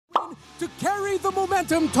to carry the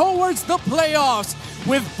momentum towards the playoffs,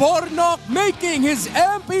 with Bornok making his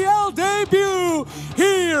MPL debut.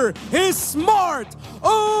 Here is Smart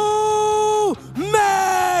Omega!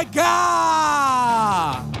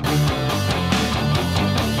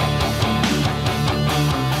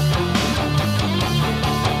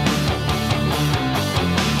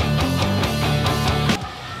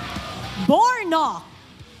 Bornok!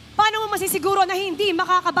 Paano mo masisiguro na hindi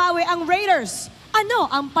makakabawi ang Raiders? Ano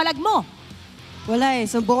ang palag mo? Wala eh,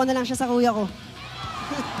 sumbo ko na lang siya sa kuya ko.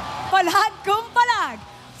 Palag kung palag!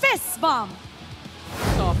 Fist bump!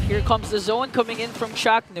 So here comes the zone coming in from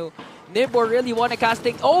Chaknu. Nibor really want to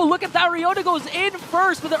casting. Oh, look at that. Ryota goes in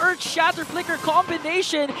first with the Earth Shatter Flicker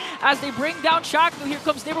combination as they bring down Chaknu. Here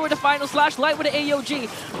comes Nibor with the final slash, Light with the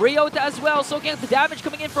AOG. Ryota as well, soaking up the damage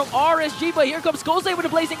coming in from RSG, but here comes Kosei with a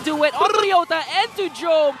Blazing Duet on Ryota and to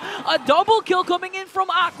Jome. A double kill coming in from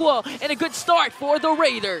Aqua, and a good start for the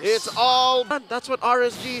Raiders. It's all done. That's what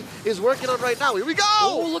RSG is working on right now. Here we go!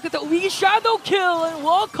 Oh, look at the wee shadow kill, and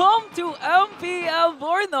welcome to MPL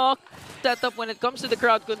Bornok. Setup when it comes to the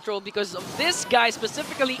crowd control because of this guy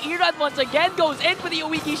specifically. Irad once again goes in with the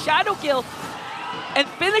Owiki shadow kill and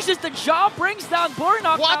finishes the job, brings down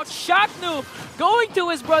Bornok. Now Chaknu going to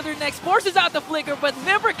his brother next, forces out the flicker, but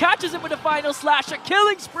never catches him with a final slash. A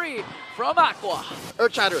killing spree from Aqua.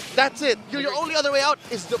 Earth Shatter, that's it. Your only other way out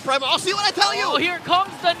is the Primal. I'll see what I tell you! Oh, here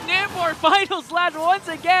comes the Nibor final slash once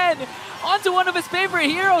again onto one of his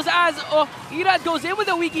favorite heroes as Irad goes in with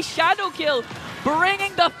a Wiki shadow kill,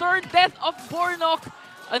 bringing the third death of Bornok.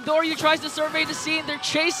 Andoryu tries to survey the scene. They're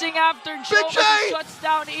chasing after Jome as he shuts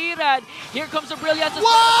down Irad. Here comes the Brilliance as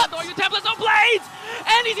well. Andoryu Templates on Blades!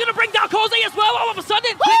 And he's gonna bring down Kosei as well. All of a sudden,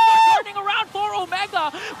 things are turning around for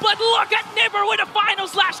Omega. But look at Nibor with a final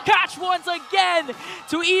slash catch once again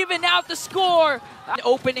to even out the score.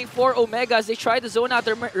 Opening for Omega as they try to zone out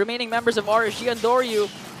the remaining members of RSG. Andoryu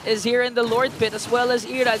is here in the Lord Pit as well as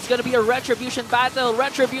Ira. It's gonna be a Retribution battle,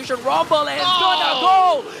 Retribution Rumble, and it's gonna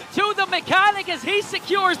go to the mechanic as he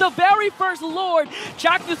secures the very first Lord.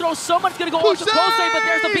 Chaknu throws someone's gonna go on to Kosei, but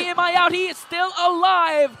there's the BMI out. He is still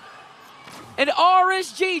alive. And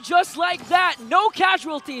RSG, just like that, no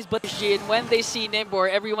casualties. But when they see Nibor,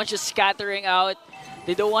 everyone's just scattering out.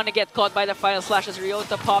 They don't want to get caught by the final slash as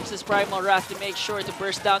Ryota pops his Primal Wrath to make sure to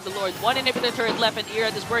burst down the Lord. One inhibitor turret left and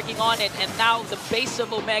Irad is working on it. And now the base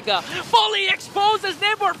of Omega fully exposed as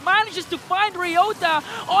Nibor manages to find Ryota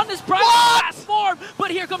on his Primal Wrath form. But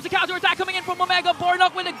here comes the counter attack coming in from Omega.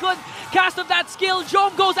 Bornok with a good cast of that skill.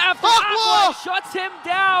 Jome goes after Aqua and shuts him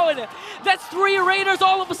down. That's 3 Raiders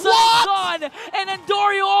all of a sudden gone. And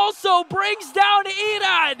Andoryu also brings down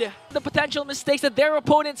Irad. The potential mistakes that their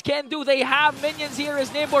opponents can do. They have minions here as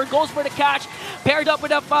Nibor goes for the catch, paired up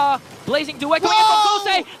with a Blazing Duet coming in from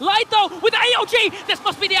Kosei. Light though with AOG. This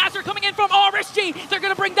must be the answer coming in from RSG. They're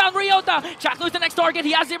gonna bring down Ryota. Chaknu's the next target.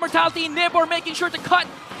 He has the immortality. Nibor making sure to cut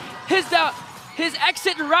his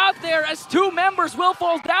exit route there as 2 members will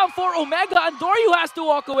fall down for Omega. Andoryu has to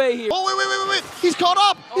walk away here. Oh, wait. He's caught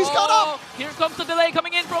up. He's caught up. Here comes the delay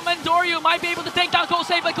coming in from Andoryu. Might be able to take down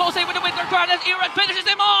Kosei, but Kosei with the Winter Crown as Irad finishes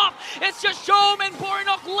him off. It's just Jome and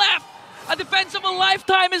Bornok left. A defense of a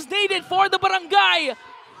lifetime is needed for the barangay.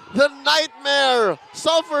 The Nightmare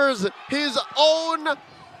suffers his own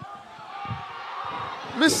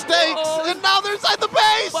mistakes, and now they're inside the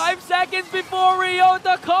base! 5 seconds before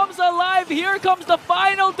Ryota comes alive. Here comes the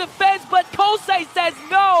final defense, but Kosei says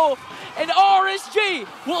no. And RSG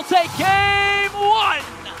will take game 1.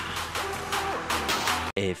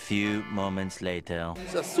 A few moments later.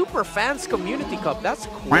 It's a Super Fans Community Cup. That's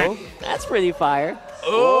cool. That's pretty fire.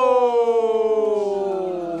 Oh!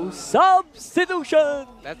 Substitution!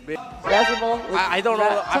 That's big. Basketball? I don't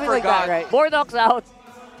know. I Something like forgot. that, right? Bornok's out.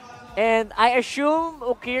 And I assume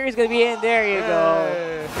Okiri is going to be in. There you go.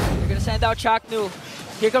 We're going to send out Chaknu.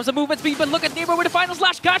 Here comes the movement speed, but look at Nibor with the final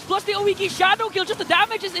slash catch plus the Owiki shadow kill. Just the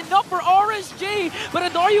damage is enough for RSG. But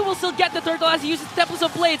Andoryu will still get the turtle as he uses Templates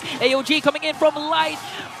of Blades. AOG coming in from Light.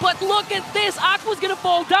 But look at this. Aqua's going to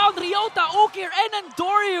fall down. Ryota, Okir, and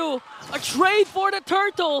Andoryu. A trade for the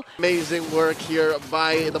turtle. Amazing work here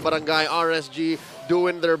by the Barangay. RSG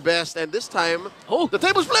doing their best. And this time, the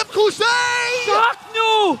tables flip. Kosei!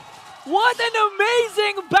 Chaknu! What an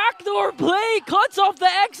amazing backdoor play! Cuts off the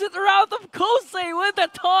exit route of Kosei with a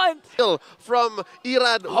taunt. From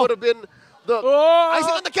Irad would have been the icing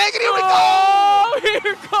on the cake, and here we go!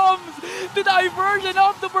 Here comes the diversion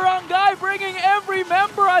of the barangay, bringing every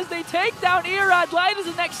member as they take down Irad. Light is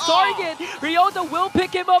the next target. Ryota will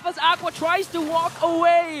pick him up as Aqua tries to walk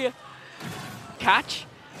away. Catch?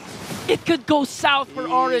 It could go south for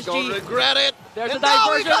RSG. Don't regret it. There's And a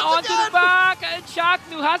now he diversion comes onto again. the back, and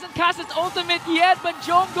Chaknu hasn't cast its ultimate yet, but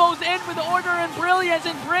Jom goes in with Order and Brilliance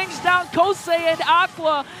and brings down Kosei and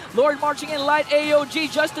Aqua. Lord marching in light AOG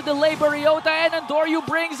just to delay Ryota, and Andoryu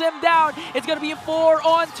brings him down. It's going to be a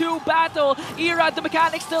 4-on-2 battle. Irad, the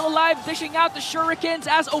mechanic, still alive, dishing out the shurikens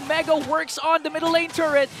as Omega works on the middle lane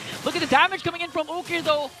turret. Look at the damage coming in from Ukir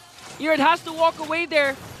though. Irad has to walk away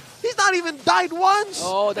there. He's not even died once.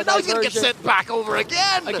 Oh, the and now he's gonna get diversion. sent back over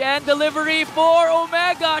again. Again, delivery for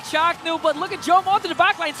Omega. Chaknu, but look at Jom onto the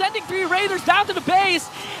backline, sending 3 Raiders down to the base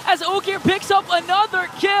as Ukir picks up another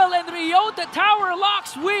kill, and Ryota tower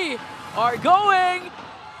locks. We are going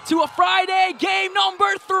to a Friday game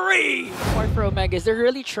number 3. Part for Omega is they're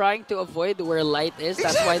really trying to avoid where light is.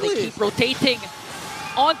 That's why they Exactly. keep rotating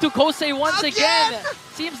onto Kosei once again.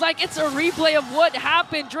 Seems like it's a replay of what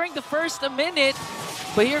happened during the first minute.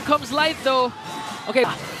 But here comes light though. Okay.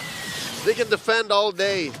 They can defend all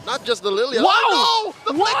day. Not just the Lilia. Wow! Oh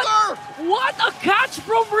no! The What? flicker! What a catch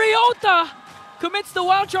from Ryota! Commits the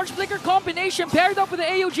Wild Charge Flicker combination paired up with the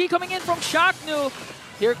AOG coming in from Chaknu.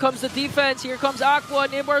 Here comes the defense. Here comes Aqua.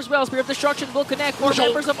 Nibor as well. Spirit of Destruction will connect. 4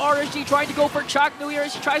 members of RSG trying to go for Chaknu here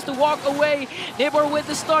as he tries to walk away. Nibor with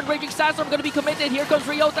the stun. Raging Sandstorm going to be committed. Here comes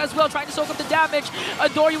Ryota as well, trying to soak up the damage.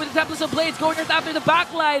 Adoryu with the Tempest of Blades going earth after the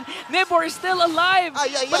backline. Nibor is still alive.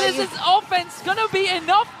 But is his offense going to be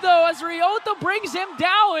enough though as Ryota brings him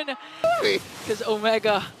down? Because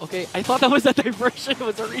Omega, okay, I thought that was a diversion, it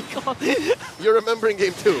was a recall. You're remembering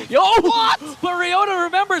game 2. Yo, what? But Ryota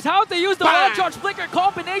remembers how to use the Bang! Wild Charge Flicker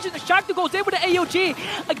combination. The Chaknu goes in with the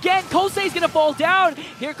AOG. Again, Kosei's gonna fall down.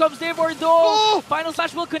 Here comes Nibor though. Final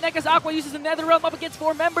Slash will connect as Aqua uses the Nether Realm up against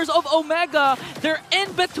 4 members of Omega. They're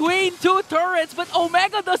in between 2 turrets, but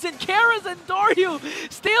Omega doesn't care as Andoryu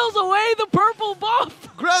steals away the purple buff.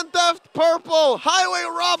 Grand Theft Purple, highway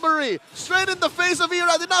robbery, straight in the face of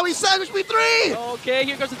Irad, and now he sandwiched me 3! Okay,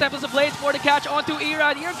 here comes the Tempest of Blades for the catch onto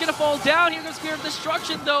Irad. Irad's gonna fall down. Here comes Spirit of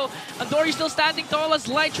Destruction though. Andoryu still standing tall as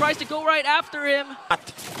Light tries to go right after him.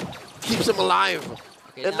 Keeps him alive.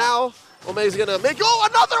 Okay, And now, Omega's gonna make,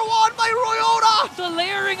 another one by Ryota! The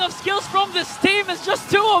layering of skills from this team is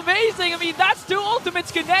just too amazing. I mean, that's 2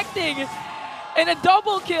 ultimates connecting. And a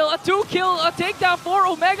double kill, a 2-kill, a takedown for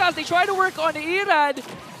Omega as they try to work on Irad.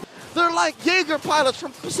 They're like Jaeger pilots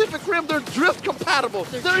from Pacific Rim. They're drift compatible.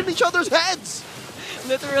 They're in each other's heads.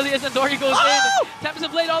 Literally as Andoryu goes in. Tempest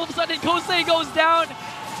of Blade all of a sudden, Kosei goes down.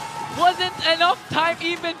 Wasn't enough time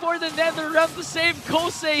even for the Nether Realm to save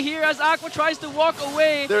Kosei here as Aqua tries to walk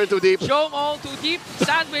away. They're in too deep. Jom all too deep.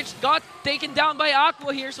 Sandwich got taken down by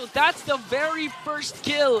Aqua here. So that's the very first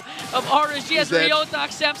kill of RSG as dead. Ryota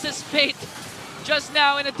accepts his fate. Just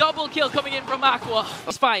now in a double kill coming in from Aqua.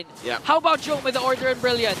 It's fine. Yeah. How about Jom with the Order and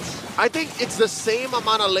Brilliance? I think it's the same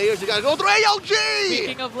amount of layers you gotta go through AOG!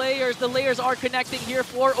 Speaking of layers, the layers are connecting here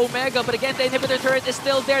for Omega, but again, the inhibitor turret is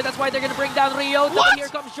still there. That's why they're going to bring down Ryota. But here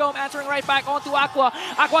comes Jom answering right back onto Aqua.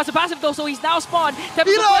 Aqua has a passive though, so he's now spawned.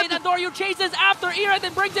 Tempest of Blade, Andoryu chases after Irad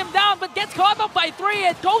and brings him down, but gets caught up by 3,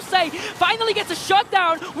 and Kosei finally gets a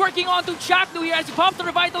shutdown, working onto Chaknu here as he pops the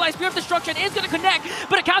Revitalize. Spirit of Destruction is going to connect,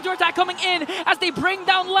 but a counterattack coming in as they bring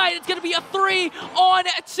down Light. It's going to be a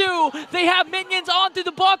 3-on-2. They have minions onto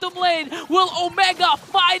the bottom lane. Will Omega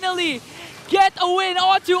finally get a win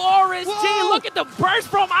onto RSG? Whoa. Look at the burst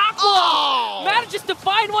from Aqua. Manages to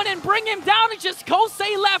find one and bring him down. It's just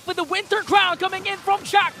Kosei left with the Winter Crown coming in from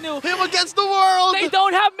Chaknu. Him against the world! They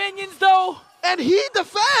don't have minions though. And he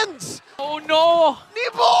defends! Oh no.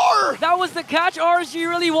 Nibor! That was the catch RSG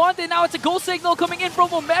really wanted. Now it's a goal signal coming in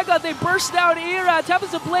from Omega. They burst down Irad,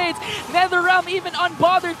 Tempest of Blades, Nether Realm even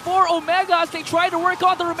unbothered for Omega as they try to work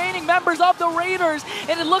on the remaining members of the Raiders.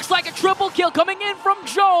 And it looks like a triple kill coming in from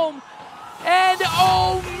Jom. And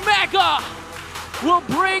Omega will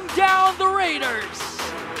bring down the Raiders.